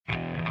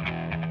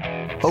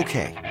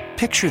Okay,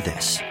 picture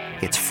this.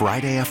 It's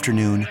Friday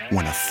afternoon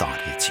when a thought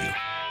hits you.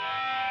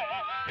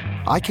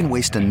 I can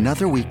waste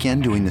another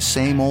weekend doing the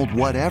same old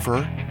whatever,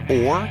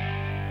 or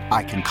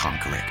I can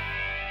conquer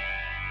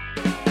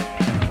it.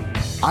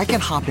 I can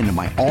hop into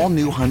my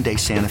all-new Hyundai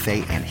Santa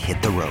Fe and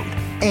hit the road.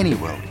 Any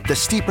road. The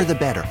steeper, the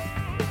better.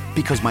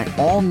 Because my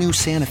all-new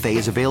Santa Fe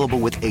is available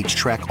with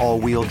H-Track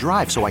all-wheel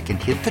drive, so I can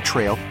hit the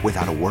trail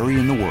without a worry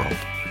in the world.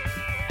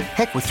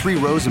 Heck, with 3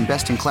 rows and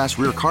best-in-class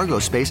rear cargo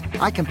space,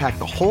 I can pack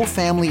the whole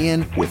family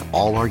in with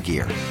all our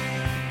gear.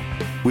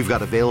 We've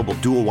got available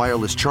dual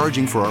wireless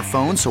charging for our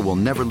phones, so we'll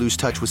never lose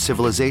touch with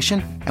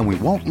civilization, and we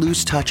won't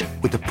lose touch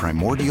with the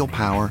primordial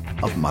power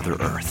of Mother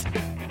Earth.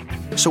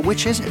 So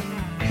which is it?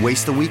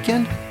 Waste the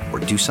weekend or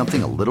do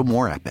something a little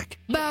more epic?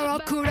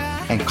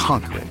 And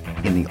conquer it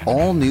in the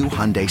all-new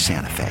Hyundai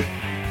Santa Fe.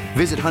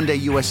 Visit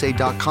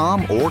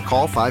HyundaiUSA.com or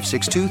call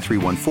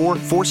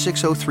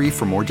 562-314-4603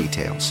 for more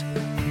details.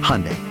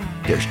 Hyundai,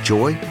 there's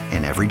joy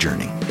in every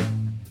journey.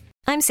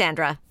 I'm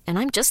Sandra, and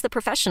I'm just the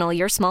professional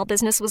your small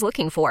business was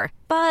looking for.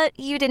 But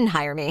you didn't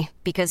hire me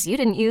because you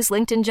didn't use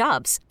LinkedIn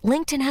Jobs.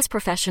 LinkedIn has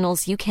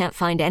professionals you can't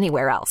find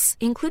anywhere else,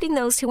 including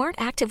those who aren't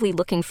actively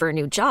looking for a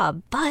new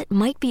job, but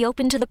might be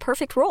open to the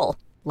perfect role,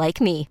 like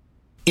me.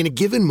 In a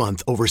given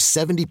month, over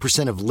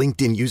 70% of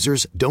LinkedIn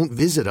users don't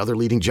visit other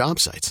leading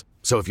job sites.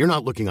 So if you're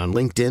not looking on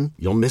LinkedIn,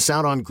 you'll miss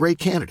out on great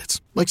candidates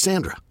like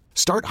Sandra.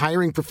 Start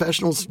hiring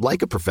professionals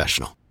like a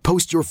professional.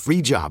 Post your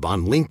free job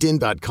on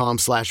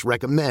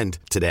linkedin.com/recommend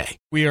today.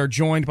 We are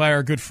joined by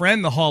our good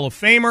friend, the Hall of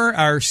Famer,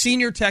 our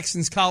senior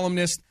Texans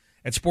columnist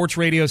at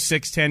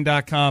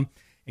sportsradio610.com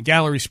and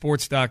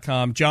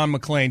gallerysports.com, John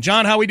McClain.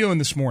 John, how are we doing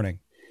this morning?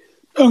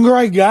 Doing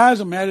great, guys.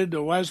 I'm headed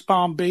to West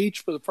Palm Beach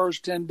for the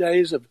first 10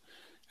 days of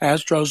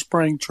Astro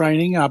spring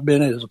training. I've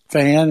been as a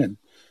fan and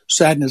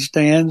sat in the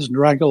stands and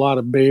drank a lot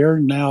of beer,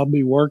 and now I'll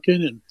be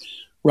working and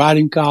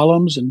writing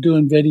columns and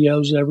doing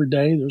videos every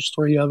day. There's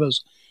 3 of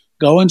us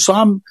going,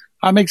 so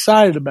I'm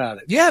excited about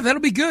it. Yeah,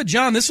 that'll be good,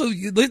 John.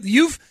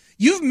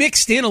 You've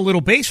mixed in a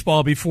little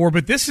baseball before,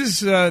 but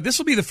this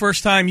will be the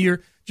first time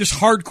you're just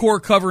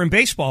hardcore covering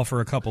baseball for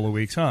a couple of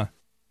weeks, huh?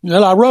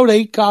 Well, I wrote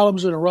 8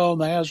 columns in a row on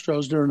the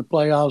Astros during the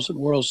playoffs and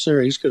World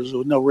Series because there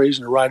was no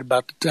reason to write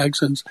about the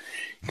Texans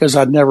because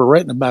I'd never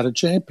written about a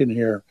champion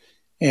here.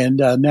 And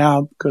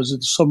now, because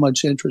there's so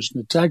much interest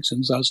in the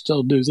Texans, I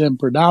still do them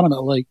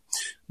predominantly.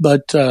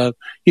 But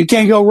you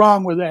can't go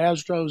wrong with the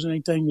Astros,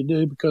 anything you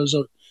do, because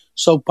they're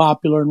so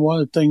popular. And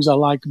one of the things I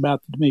like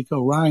about the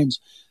D'Amico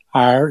Ryans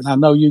hire, and I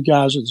know you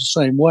guys are the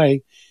same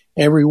way,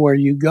 everywhere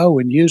you go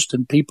in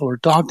Houston, people are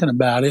talking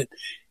about it.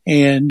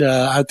 And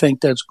I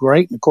think that's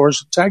great. And, of course,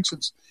 the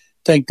Texans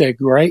think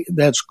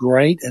that's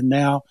great. And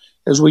now,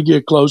 as we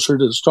get closer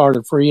to the start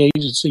of free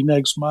agency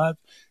next month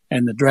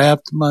and the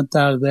draft a month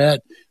out of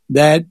that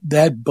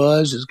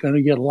buzz is going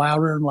to get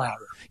louder and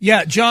louder.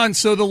 Yeah, John,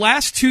 so the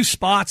last 2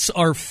 spots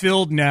are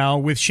filled now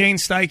with Shane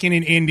Steichen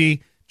in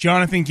Indy,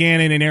 Jonathan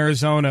Gannon in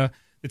Arizona.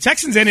 The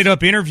Texans ended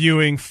up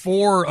interviewing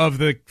 4 of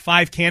the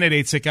 5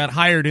 candidates that got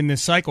hired in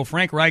this cycle.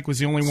 Frank Reich was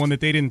the only one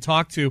that they didn't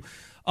talk to.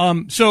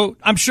 So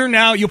I'm sure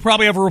now you'll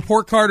probably have a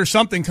report card or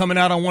something coming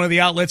out on one of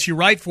the outlets you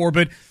write for,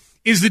 but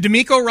is the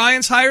D'Amico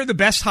Ryans hire the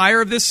best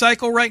hire of this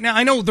cycle right now?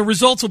 I know the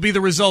results will be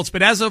the results,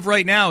 but as of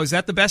right now, is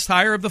that the best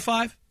hire of the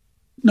 5?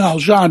 No,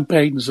 Sean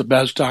Payton's the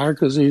best hire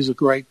because he's a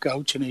great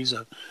coach and he's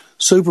a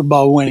Super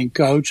Bowl winning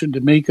coach, and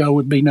D'Amico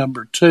would be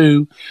number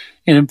 2.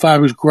 And if I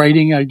was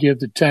grading, I'd give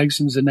the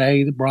Texans an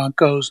A, the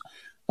Broncos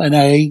an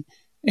A.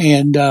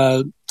 And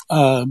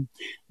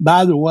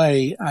by the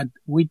way, I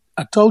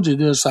told you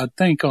this, I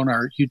think, on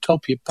our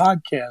Utopia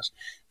podcast.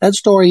 That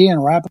story Ian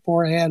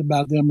Rappaport had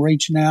about them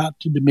reaching out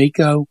to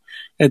D'Amico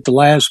at the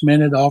last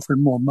minute,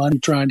 offering more money,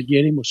 trying to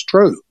get him, was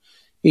true,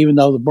 even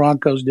though the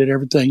Broncos did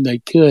everything they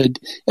could,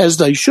 as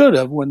they should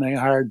have when they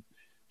hired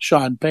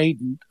Sean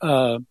Payton,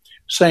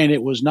 saying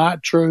it was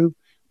not true,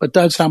 but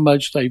that's how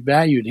much they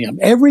valued him.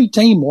 Every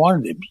team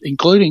wanted him,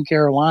 including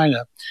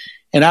Carolina,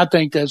 and I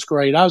think that's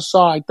great. I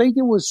think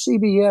it was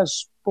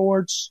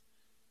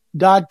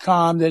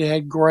CBSSports.com that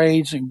had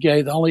grades and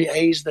gave the only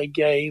A's they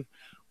gave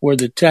were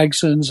the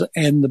Texans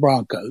and the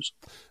Broncos.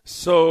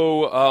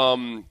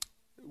 So,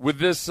 with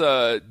this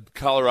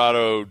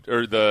Colorado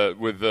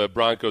with the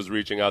Broncos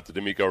reaching out to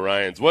D'Amico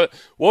Ryans, what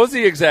was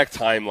the exact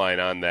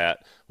timeline on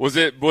that? Was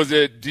it?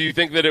 Do you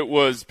think that it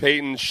was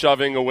Peyton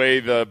shoving away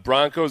the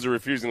Broncos or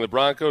refusing the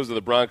Broncos, or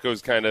the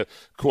Broncos kind of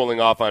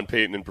cooling off on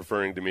Peyton and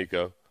preferring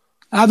D'Amico?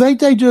 I think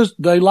they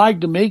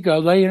liked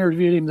D'Amico. They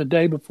interviewed him the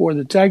day before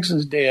the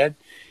Texans did,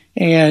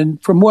 and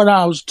from what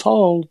I was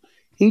told,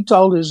 he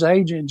told his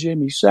agent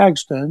Jimmy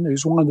Sexton,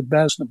 who's one of the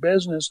best in the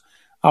business,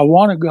 I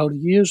want to go to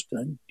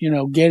Houston,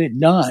 get it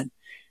done.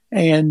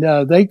 And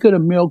they could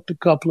have milked a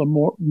couple of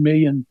more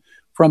million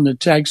from the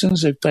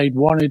Texans if they'd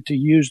wanted to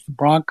use the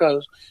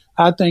Broncos.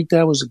 I think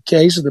that was a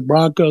case of the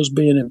Broncos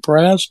being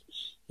impressed,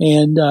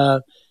 and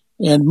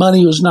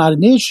money was not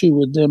an issue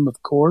with them,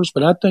 of course,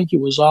 but I think it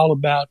was all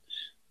about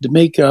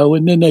D'Amico.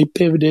 And then they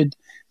pivoted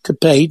to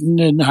Peyton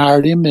and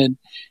hired him, and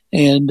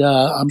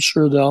I'm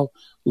sure they'll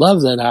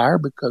love that hire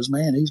because,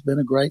 man, he's been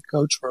a great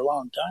coach for a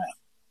long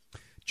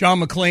time.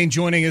 John McClain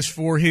joining us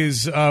for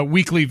his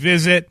weekly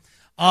visit.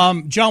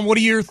 John, what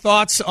are your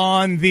thoughts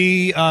on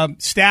the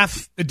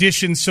staff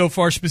additions so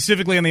far,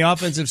 specifically on the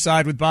offensive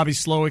side with Bobby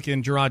Slowick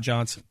and Gerard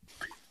Johnson?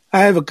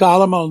 I have a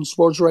column on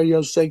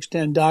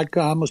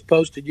sportsradio610.com was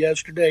posted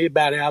yesterday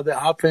about how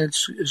the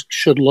offense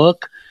should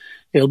look.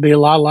 It'll be a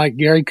lot like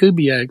Gary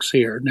Kubiak's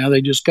here. Now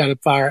they just got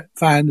to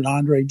find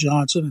Andre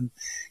Johnson and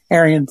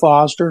Arian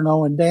Foster and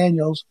Owen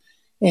Daniels.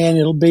 And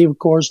it'll be, of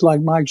course,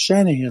 like Mike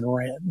Shanahan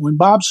ran. When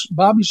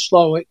Bobby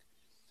Slowick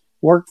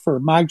worked for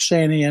Mike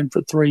Shanahan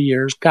for 3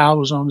 years, Kyle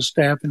was on the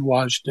staff in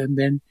Washington.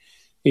 Then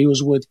he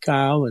was with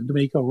Kyle and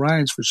DeMeco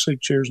Ryans for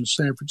 6 years in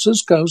San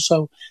Francisco.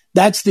 So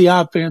that's the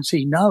offense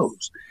he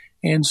knows.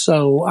 And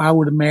so I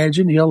would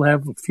imagine he'll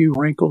have a few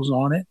wrinkles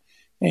on it.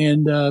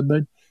 And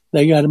but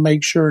they got to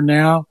make sure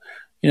now,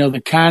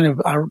 the kind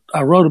of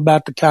I wrote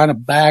about the kind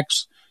of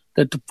backs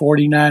that the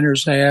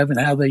 49ers have and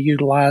how they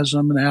utilize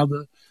them and how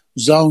the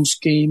zone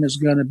scheme is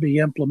going to be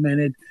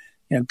implemented.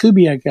 And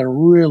Kubiak got a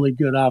really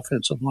good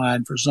offensive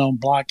line for zone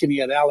blocking. He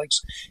had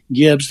Alex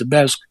Gibbs, the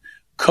best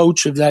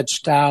coach of that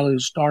style who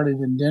started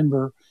in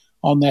Denver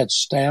on that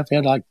staff. He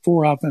had like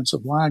 4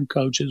 offensive line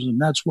coaches, and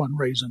that's one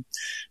reason.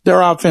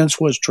 Their offense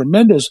was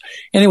tremendous.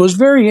 And it was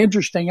very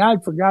interesting.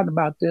 I'd forgotten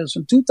about this.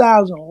 In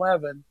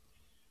 2011,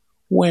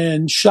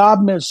 when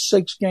Schaub missed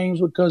 6 games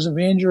because of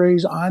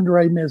injuries,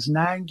 Andre missed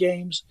 9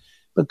 games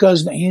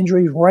because of the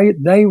injuries.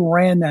 They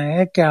ran the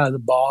heck out of the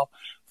ball.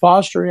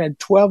 Foster had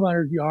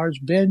 1,200 yards.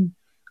 Ben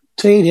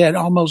Teed had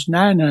almost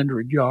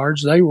 900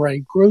 yards. They were a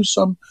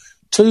gruesome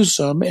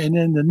twosome. And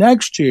then the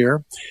next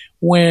year,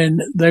 when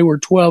they were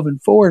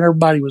 12-4 and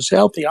everybody was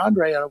healthy,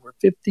 Andre had over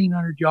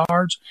 1,500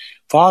 yards.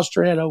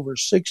 Foster had over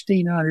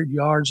 1,600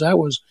 yards. That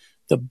was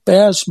the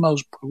best,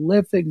 most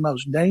prolific,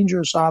 most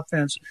dangerous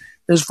offense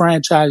this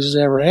franchise has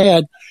ever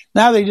had.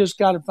 Now they just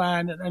got to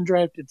find an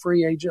undrafted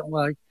free agent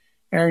like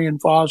Arian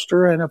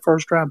Foster and a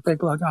first-round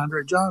pick like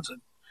Andre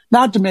Johnson,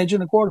 not to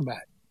mention a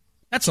quarterback.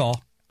 That's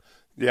all.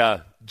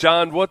 Yeah.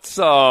 John,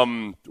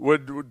 how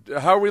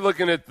are we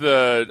looking at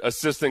the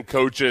assistant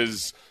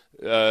coaches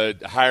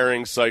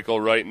hiring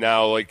cycle right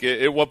now? Like,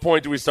 at what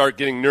point do we start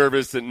getting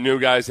nervous that new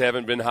guys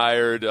haven't been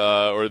hired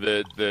or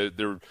that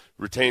they're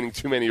retaining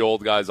too many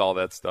old guys, all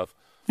that stuff?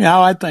 Yeah,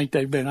 I think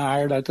they've been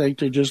hired. I think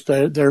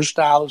their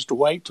style is to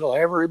wait till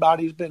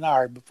everybody's been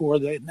hired before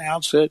they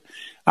announce it.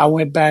 I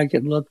went back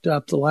and looked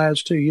up the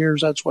last 2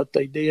 years. That's what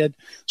they did.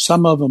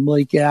 Some of them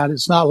leak out.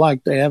 It's not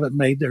like they haven't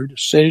made their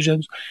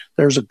decisions.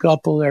 There's a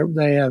couple there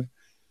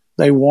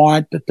they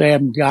want that they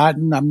haven't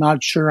gotten. I'm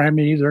not sure how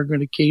many they're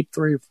going to keep,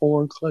 3 or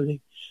 4,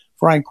 including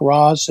Frank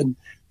Ross. And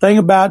thing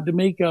about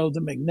DeMeco, the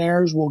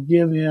McNairs will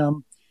give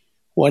him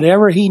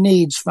whatever he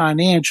needs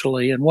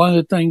financially. And one of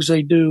the things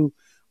they do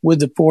with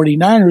the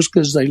 49ers,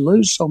 because they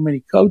lose so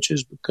many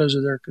coaches because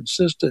of their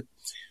consistent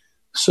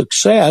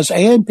success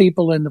and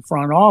people in the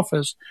front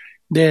office,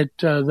 that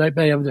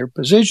they have their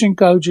position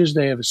coaches,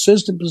 they have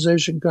assistant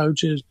position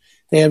coaches,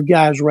 they have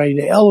guys ready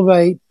to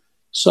elevate.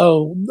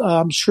 So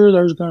I'm sure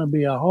there's going to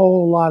be a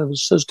whole lot of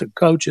assistant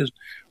coaches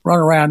run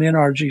around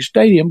NRG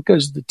Stadium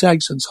because the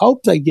Texans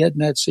hope they get in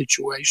that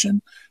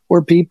situation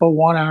where people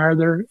want to hire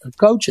their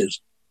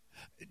coaches.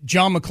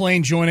 John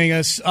McClain joining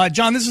us.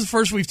 John, this is the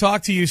first we've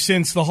talked to you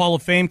since the Hall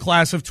of Fame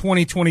class of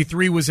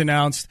 2023 was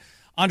announced.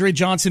 Andre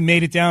Johnson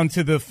made it down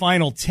to the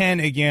final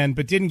 10 again,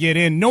 but didn't get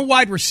in. No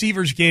wide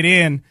receivers get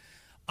in.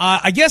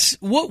 I guess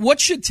what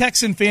should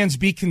Texan fans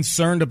be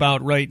concerned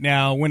about right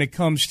now when it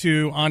comes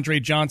to Andre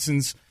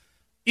Johnson's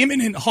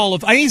imminent Hall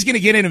of Fame? I think he's going to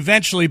get in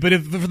eventually, but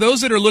for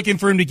those that are looking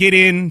for him to get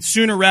in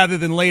sooner rather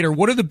than later,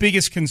 what are the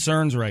biggest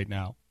concerns right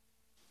now?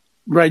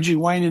 Reggie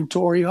Wayne and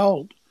Torrey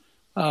Holt.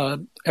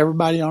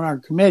 Everybody on our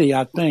committee,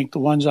 I think, the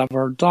ones I've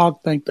heard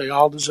talk, think they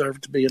all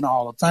deserve to be in the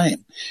Hall of Fame.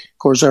 Of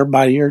course,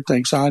 everybody here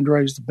thinks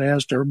Andre's the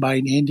best. Everybody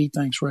in Indy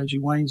thinks Reggie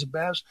Wayne's the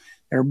best.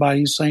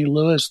 Everybody in St.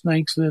 Louis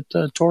thinks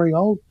that Torrey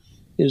Holt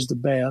is the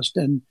best.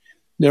 And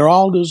they're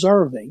all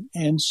deserving.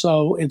 And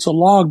so it's a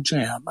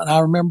logjam. And I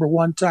remember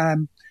one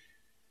time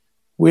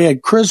we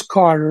had Chris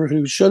Carter,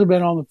 who should have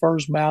been on the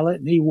first ballot,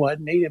 and he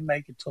wasn't. He didn't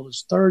make it till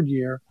his 3rd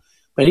year.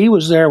 But he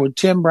was there with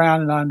Tim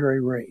Brown and Andre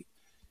Reed.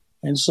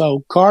 And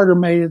so Carter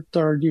made it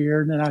 3rd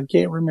year, and then I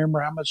can't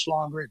remember how much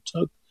longer it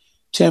took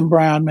Tim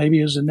Brown.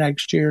 Maybe it was the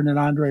next year, and then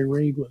Andre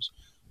Reed was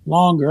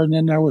longer. And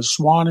then there was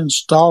Swan and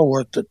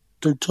Stallworth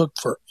that took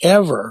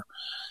forever.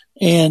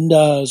 And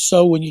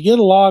so when you get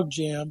a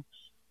logjam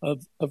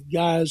of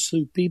guys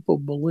who people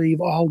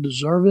believe all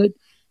deserve it,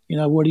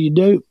 what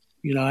do?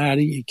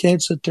 You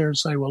can't sit there and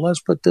say, well,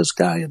 let's put this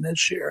guy in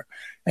this year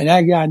and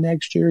that guy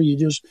next year.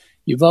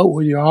 You vote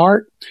with your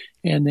heart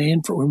and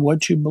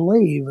what you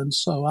believe. And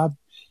so I've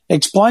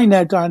explained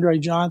that to Andre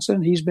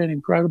Johnson. He's been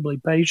incredibly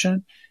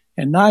patient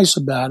and nice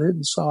about it.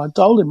 And so I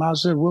told him, I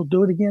said, we'll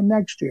do it again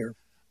next year.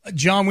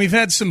 John, we've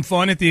had some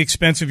fun at the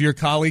expense of your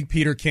colleague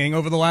Peter King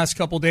over the last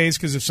couple days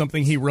because of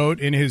something he wrote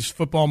in his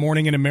Football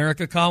Morning in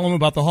America column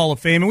about the Hall of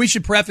Fame. And we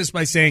should preface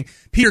by saying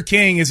Peter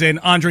King is an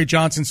Andre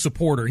Johnson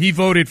supporter. He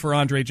voted for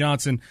Andre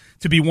Johnson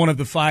to be one of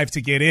the 5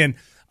 to get in.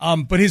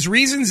 But his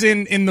reasons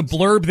in the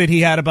blurb that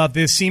he had about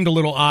this seemed a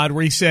little odd,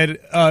 where he said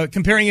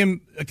comparing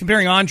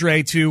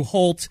Andre to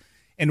Holt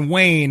and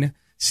Wayne,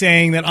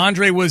 saying that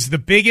Andre was the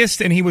biggest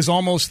and he was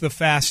almost the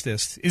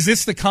fastest. Is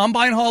this the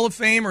Combine Hall of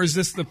Fame or is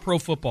this the Pro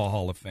Football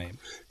Hall of Fame?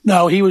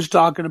 No, he was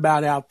talking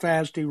about how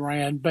fast he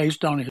ran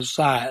based on his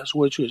size,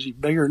 which was he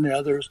bigger than the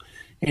others,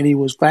 and he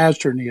was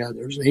faster than the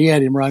others. He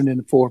had him running in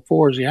the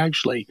 4.4s. He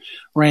actually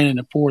ran in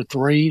the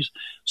 4.3s.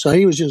 So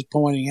he was just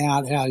pointing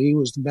out how he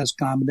was the best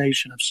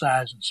combination of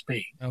size and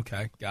speed.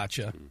 Okay,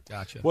 gotcha.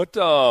 What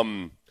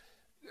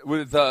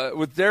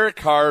with Derek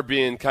Carr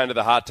being kind of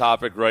the hot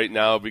topic right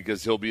now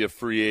because he'll be a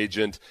free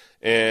agent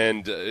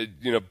and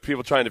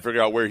people trying to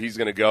figure out where he's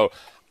going to go.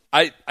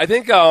 I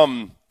think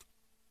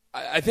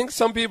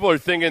some people are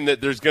thinking that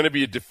there's going to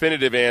be a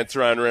definitive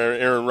answer on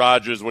Aaron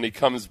Rodgers when he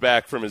comes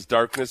back from his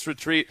darkness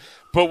retreat.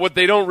 But what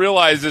they don't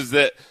realize is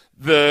that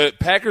the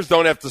Packers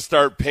don't have to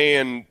start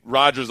paying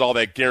Rodgers all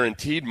that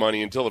guaranteed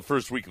money until the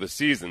first week of the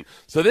season.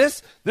 So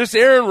this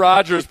Aaron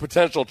Rodgers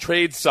potential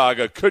trade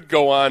saga could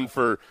go on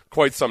for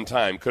quite some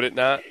time, could it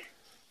not?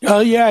 Oh,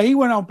 yeah. He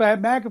went on Pat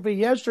McAfee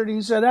yesterday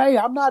and said, hey,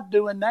 I'm not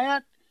doing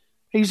that.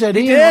 He said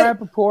he did? and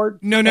Rappaport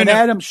and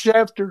Adam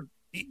Schefter.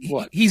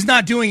 What? He's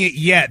not doing it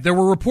yet. There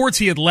were reports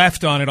he had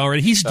left on it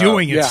already. He's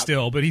doing it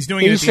still, but he's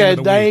doing it at the end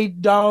of the week. He said they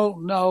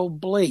don't know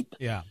bleep.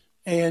 Yeah.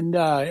 And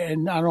I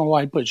don't know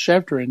why he put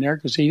Schefter in there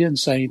because he didn't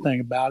say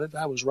anything about it.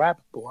 That was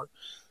Rappaport.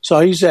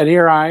 So he said,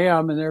 here I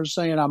am, and they're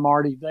saying I'm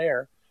already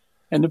there.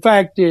 And the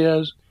fact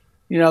is,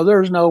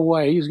 there's no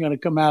way he's going to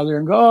come out there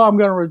and go, oh, I'm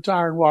going to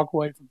retire and walk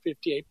away from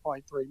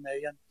 $58.3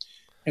 million.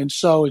 And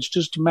so it's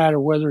just a matter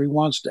of whether he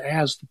wants to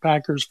ask the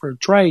Packers for a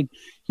trade.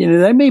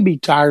 They may be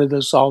tired of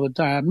this all the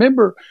time.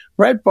 Remember,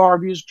 Brett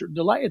Favre used to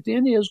delay at the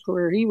end of his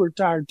career, he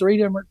retired 3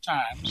 different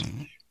times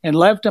and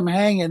left him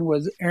hanging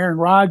with Aaron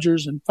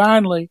Rodgers. And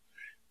finally,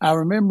 I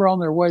remember on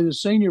their way to the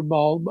Senior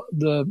Bowl,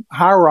 the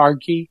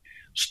hierarchy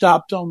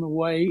stopped on the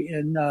way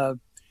in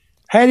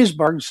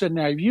Hattiesburg and said,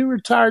 now, have you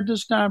retired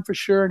this time for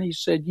sure? And he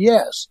said,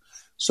 yes.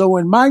 So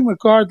when Mike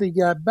McCarthy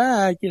got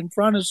back in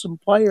front of some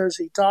players,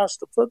 he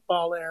tossed the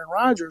football to Aaron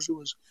Rodgers, who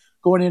was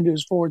going into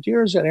his 4th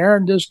year, and said,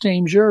 Aaron, this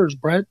team's yours.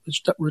 Brett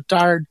is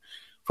retired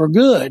for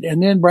good.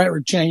 And then Brett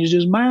changed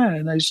his mind,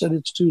 and they said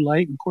it's too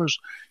late. And, of course,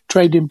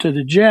 traded him to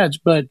the Jets.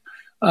 But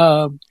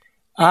would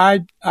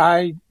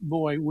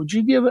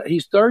you give it?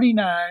 He's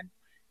 39.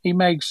 He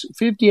makes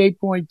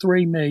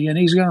 $58.3 million.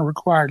 He's going to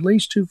require at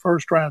least 2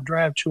 first-round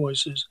draft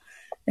choices.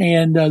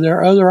 And there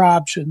are other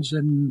options.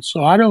 And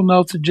so I don't know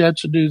if the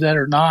Jets will do that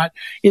or not.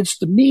 It's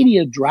the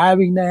media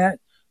driving that,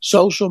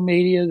 social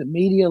media, the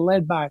media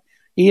led by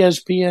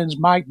ESPN's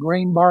Mike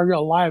Greenberg, a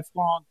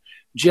lifelong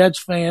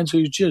Jets fans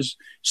who's just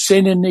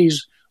sending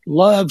these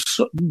love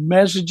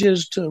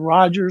messages to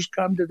Rodgers,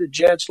 come to the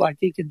Jets like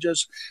he can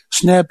just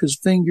snap his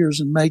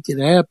fingers and make it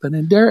happen.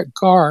 And Derek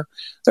Carr,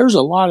 there's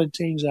a lot of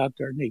teams out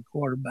there that need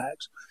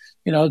quarterbacks.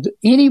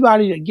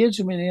 Anybody that gets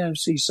him in the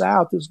NFC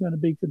South is going to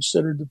be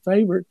considered the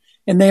favorite,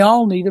 and they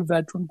all need a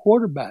veteran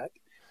quarterback.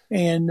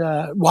 And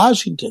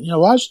Washington,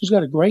 Washington's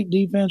got a great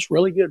defense,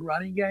 really good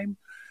running game.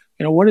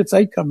 What if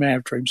they come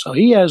after him? So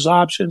he has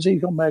options.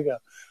 He's going to make a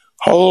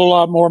whole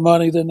lot more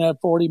money than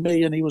that $40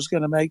 million he was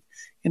going to make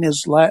in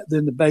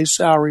than the base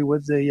salary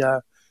with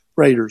the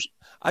Raiders.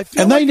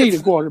 They need a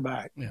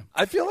quarterback. Yeah.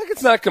 I feel like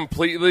it's not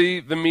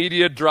completely the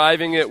media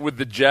driving it with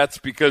the Jets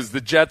because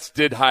the Jets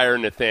did hire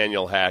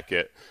Nathaniel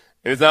Hackett.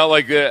 And it's not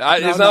like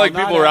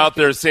people are out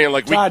there saying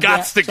like we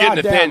got to get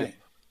Nathaniel. Downing.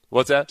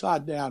 What's that?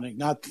 Todd Downing,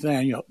 not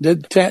Nathaniel.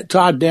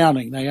 Todd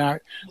Downing. They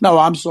hired. No,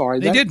 I'm sorry.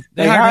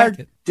 They hired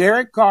Hackett.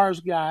 Derek Carr's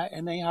guy,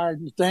 and they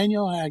hired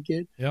Nathaniel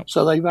Hackett. Yep.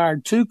 So they've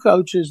hired 2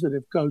 coaches that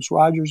have coached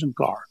Rodgers and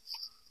Carr.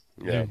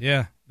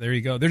 Yeah. There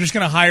you go. They're just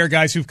going to hire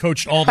guys who've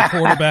coached all the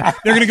quarterbacks.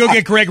 They're going to go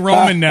get Greg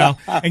Roman now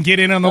and get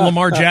in on the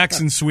Lamar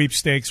Jackson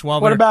sweepstakes.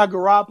 What about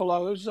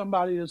Garoppolo? There's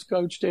somebody that's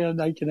coached in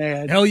they can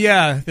add. Hell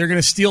yeah. They're going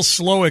to steal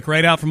Slowick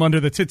right out from under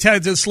the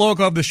Slowick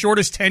will have the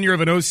shortest tenure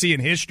of an OC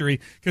in history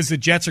because the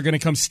Jets are going to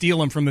come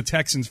steal him from the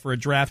Texans for a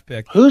draft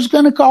pick. Who's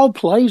going to call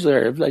plays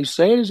there? If they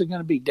say it, is it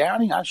going to be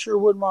Downing? I sure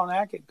wouldn't want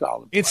Hackett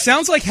calling plays. It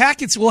sounds like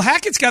Hackett's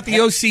got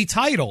the OC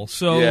title.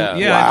 So,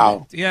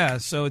 wow. Yeah,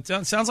 so it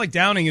sounds like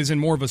Downing is in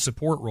more of a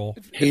support role.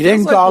 He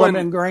didn't call him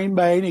in Green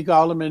Bay, and he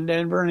called him in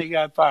Denver, and he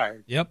got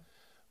fired. Yep.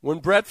 When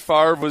Brett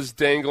Favre was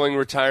dangling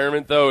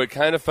retirement, though, it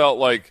kind of felt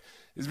like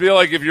it'd be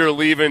like if you're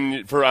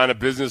leaving on a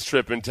business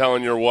trip and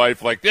telling your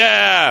wife, like,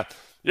 yeah,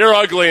 you're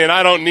ugly and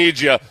I don't need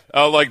you.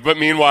 But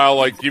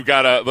meanwhile, you've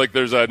got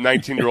there's a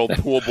 19-year-old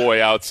pool boy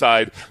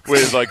outside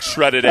with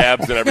shredded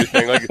abs and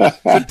everything. It's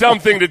a dumb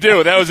thing to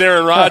do. That was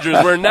Aaron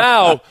Rodgers. Where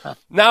now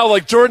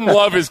Jordan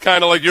Love is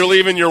kind of like you're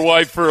leaving your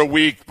wife for a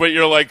week, but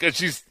you're like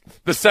she's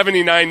the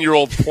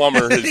 79-year-old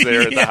plumber is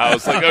there at the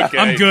house. Like, okay,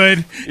 I'm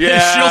good.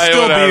 Yeah, she'll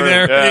still whatever. be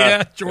there.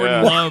 Yeah.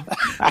 Jordan Love.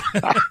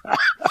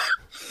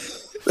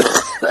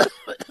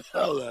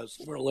 Oh, that's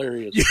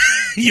hilarious.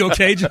 You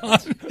okay, John?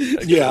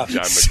 Yeah.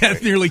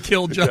 Seth nearly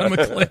killed John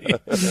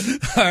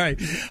McClain. All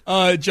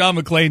right. John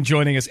McClain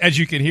joining us, as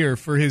you can hear,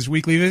 for his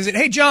weekly visit.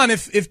 Hey, John,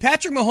 if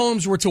Patrick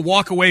Mahomes were to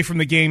walk away from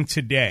the game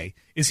today,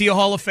 is he a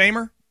Hall of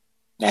Famer?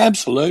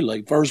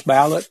 Absolutely. First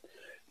ballot.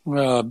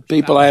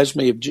 People ask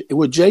me,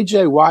 would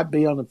J.J. Watt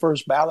be on the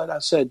first ballot? I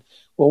said,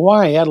 well,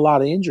 why? He had a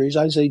lot of injuries.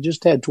 I said he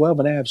just had 12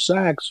 and a half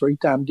sacks,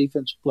 3-time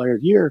Defensive Player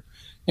of the Year.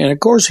 And,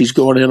 of course, he's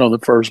going in on the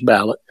first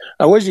ballot.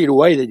 I wish he'd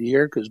waited a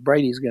year because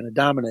Brady's going to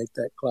dominate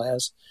that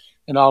class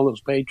and all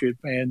those Patriot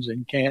fans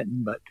in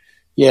Canton. But,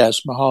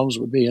 yes, Mahomes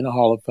would be in the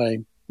Hall of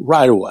Fame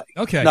right away.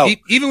 Okay. No,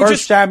 even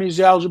first time he's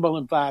eligible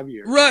in 5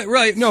 years.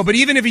 Right. No, but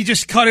even if he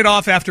just cut it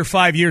off after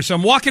 5 years. So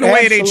I'm walking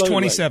away at age Absolutely.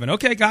 27.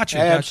 Okay, gotcha.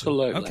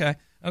 Absolutely.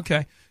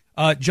 Okay.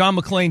 John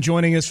McClain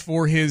joining us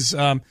for his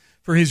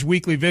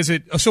weekly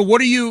visit. So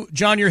what are you,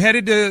 John, you're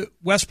headed to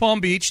West Palm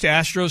Beach to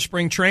Astros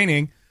spring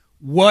training.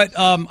 What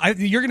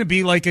you're going to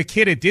be like a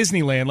kid at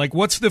Disneyland. Like,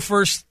 what's the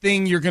first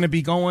thing you're going to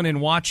be going and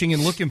watching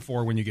and looking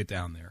for when you get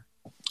down there?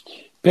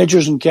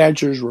 Pitchers and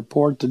catchers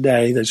report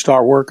today. They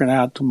start working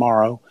out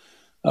tomorrow.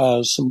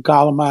 Some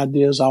column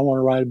ideas. I want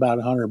to write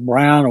about Hunter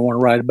Brown. I want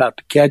to write about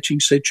the catching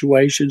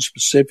situation,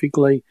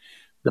 specifically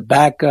the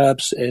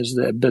backups as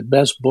the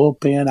best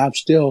bullpen. I'm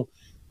still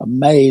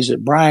amazed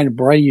that Brian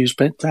Abreu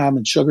spent time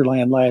in Sugar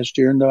Land last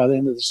year, and by the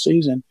end of the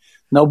season,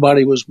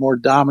 nobody was more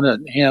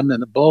dominant than him than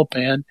the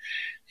bullpen.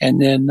 And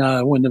then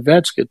when the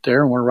vets get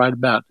there, I want to write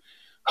about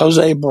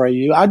Jose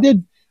Abreu. I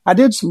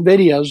did some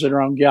videos that are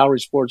on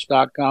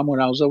GallerySports.com when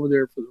I was over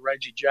there for the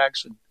Reggie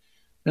Jackson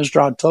Mr.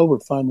 October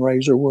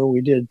fundraiser, where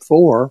we did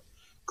 4.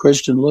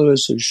 Christian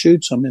Lewis, who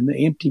shoots them in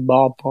the empty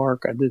ballpark.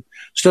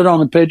 Stood on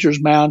the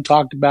pitcher's mound,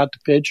 talked about the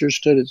pitcher,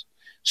 stood at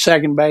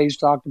second base,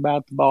 talked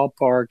about the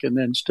ballpark, and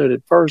then stood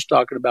at first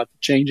talking about the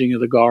changing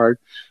of the guard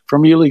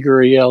from Yuli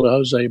Gurriel to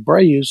Jose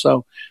Abreu.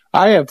 So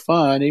I have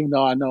fun, even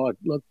though I know it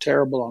looked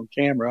terrible on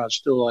camera. I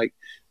still like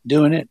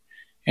doing it.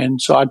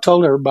 And so I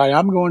told everybody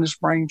I'm going to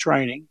spring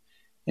training.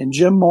 And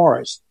Jim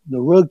Morris, the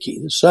rookie,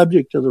 the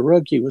subject of the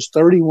rookie, was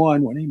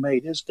 31 when he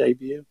made his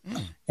debut.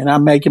 And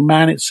I'm making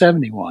mine at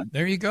 71.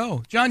 There you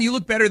go. John, you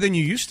look better than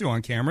you used to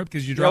on camera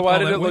because you dropped why all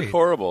did that it weight. look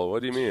horrible? What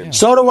do you mean? Yeah.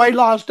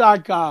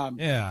 SodaWeightLoss.com.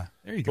 Yeah,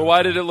 there you go. But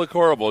why did it look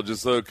horrible?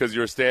 Just because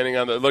you were standing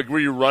on the – like, were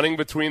you running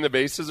between the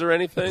bases or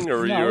anything?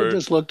 Or No, it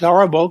just looked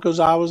horrible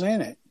because I was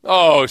in it.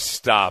 Oh,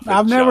 stop it,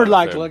 I've never Jonathan.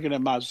 liked looking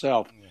at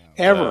myself,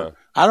 ever.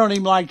 I don't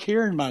even like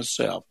hearing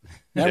myself.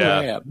 Never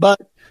have. But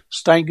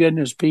thank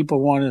goodness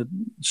people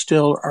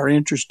still are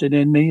interested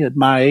in me at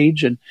my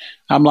age, and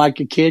I'm like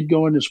a kid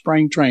going to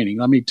spring training,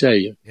 let me tell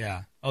you.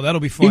 Yeah. Oh, that'll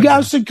be fun. You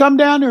guys should come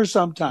down there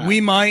sometime. We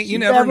might. You You'd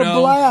never have a know.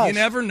 blast. You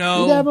never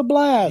know. You'd have a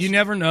blast. You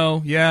never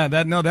know. Yeah,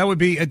 that would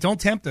be don't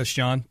tempt us,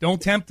 John.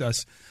 Don't tempt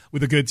us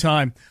with a good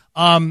time.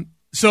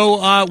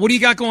 So what do you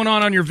got going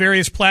on your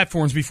various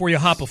platforms before you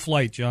hop a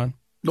flight, John?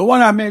 The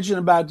one I mentioned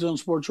about Zone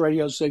Sports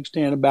Radio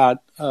 610 about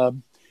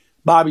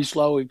Bobby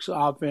Slowick's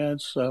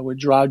offense with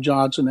Gerard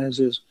Johnson as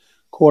his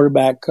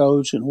quarterback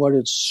coach and what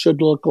it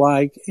should look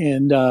like.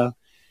 And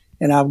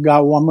I've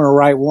got one. I'm going to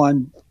write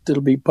one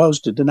that'll be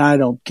posted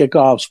tonight on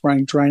kickoff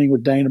spring training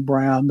with Dana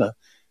Brown, the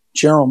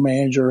general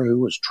manager, who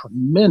was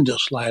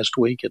tremendous last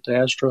week at the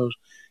Astros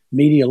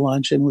media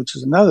luncheon, which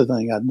is another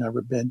thing I've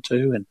never been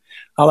to. And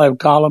I'll have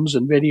columns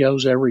and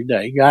videos every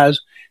day. Guys,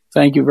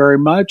 thank you very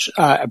much.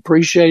 I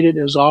appreciate it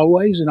as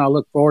always, and I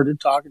look forward to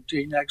talking to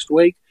you next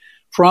week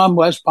from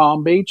West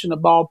Palm Beach and the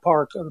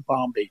ballpark of the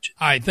Palm Beach.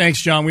 All right, thanks,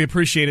 John. We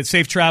appreciate it.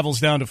 Safe travels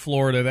down to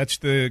Florida. That's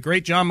the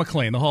great John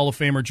McClain, the Hall of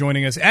Famer,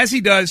 joining us, as he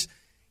does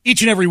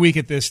each and every week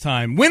at this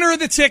time. Winner of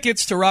the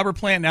tickets to Robert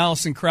Plant and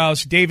Allison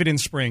Krauss, David in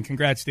Spring.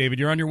 Congrats, David.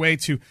 You're on your way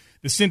to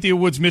the Cynthia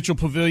Woods Mitchell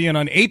Pavilion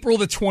on April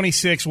the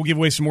 26th. We'll give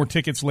away some more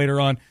tickets later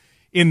on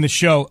in the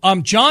show.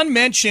 John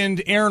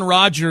mentioned Aaron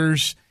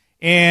Rodgers,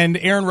 and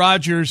Aaron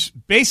Rodgers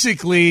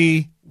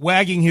basically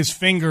wagging his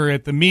finger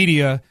at the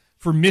media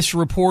for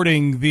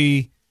misreporting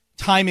the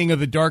timing of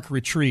the dark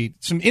retreat.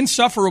 Some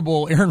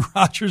insufferable Aaron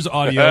Rodgers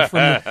audio from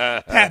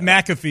the Pat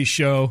McAfee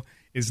show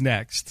is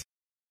next.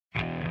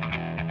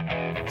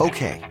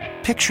 Okay,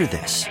 picture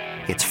this.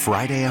 It's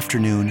Friday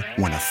afternoon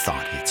when a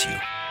thought hits you.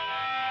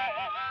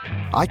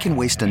 I can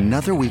waste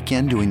another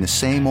weekend doing the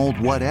same old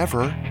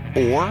whatever,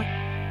 or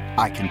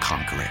I can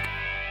conquer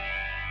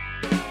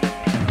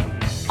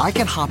it. I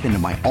can hop into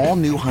my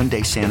all-new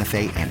Hyundai Santa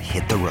Fe and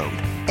hit the road.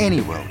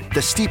 Any road.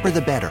 The steeper,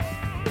 the better.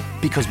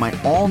 Because my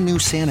all-new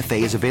Santa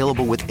Fe is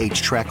available with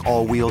H-Track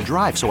all-wheel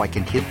drive, so I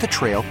can hit the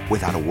trail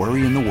without a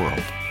worry in the world.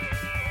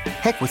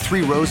 Heck, with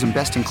 3 rows and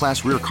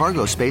best-in-class rear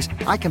cargo space,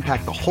 I can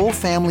pack the whole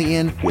family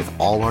in with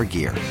all our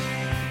gear.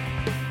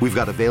 We've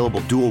got available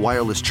dual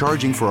wireless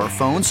charging for our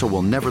phones, so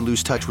we'll never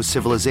lose touch with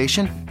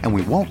civilization, and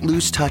we won't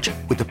lose touch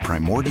with the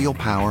primordial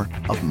power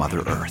of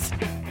Mother Earth.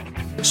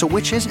 So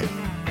which is it?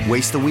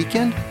 Waste the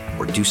weekend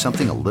or do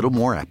something a little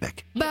more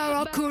epic?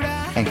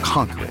 and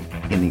conquer it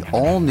in the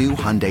all-new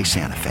Hyundai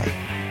Santa Fe.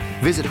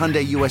 Visit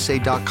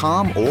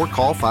HyundaiUSA.com or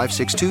call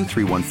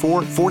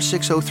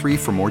 562-314-4603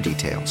 for more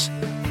details.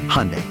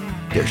 Hyundai,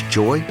 there's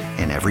joy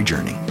in every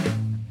journey.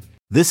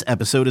 This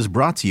episode is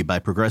brought to you by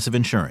Progressive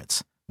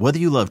Insurance. Whether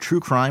you love true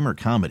crime or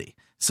comedy,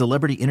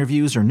 celebrity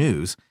interviews or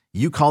news,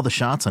 you call the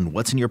shots on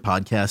what's in your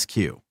podcast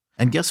queue.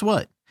 And guess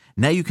what?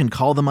 Now you can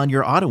call them on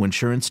your auto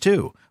insurance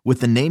too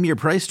with the Name Your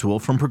Price tool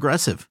from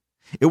Progressive.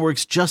 It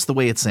works just the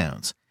way it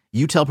sounds.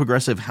 You tell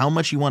Progressive how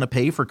much you want to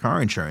pay for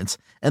car insurance,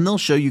 and they'll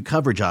show you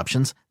coverage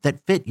options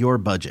that fit your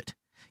budget.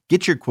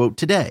 Get your quote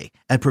today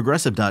at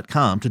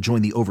Progressive.com to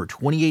join the over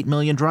 28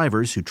 million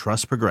drivers who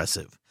trust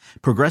Progressive.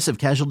 Progressive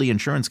Casualty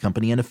Insurance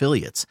Company and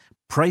Affiliates.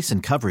 Price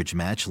and coverage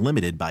match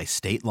limited by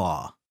state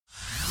law.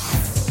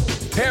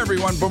 Hey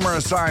everyone, Boomer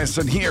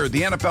Esiason here.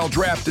 The NFL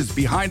Draft is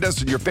behind us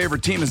and your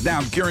favorite team is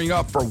now gearing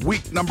up for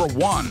week number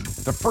 1.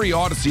 The free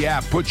Odyssey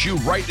app puts you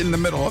right in the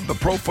middle of the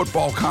pro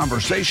football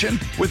conversation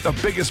with the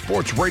biggest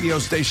sports radio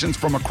stations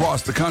from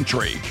across the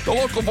country. The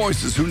local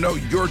voices who know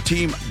your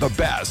team the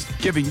best,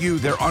 giving you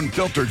their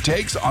unfiltered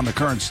takes on the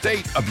current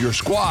state of your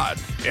squad.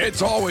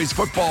 It's always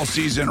football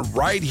season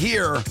right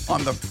here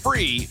on the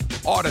free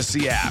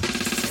Odyssey app.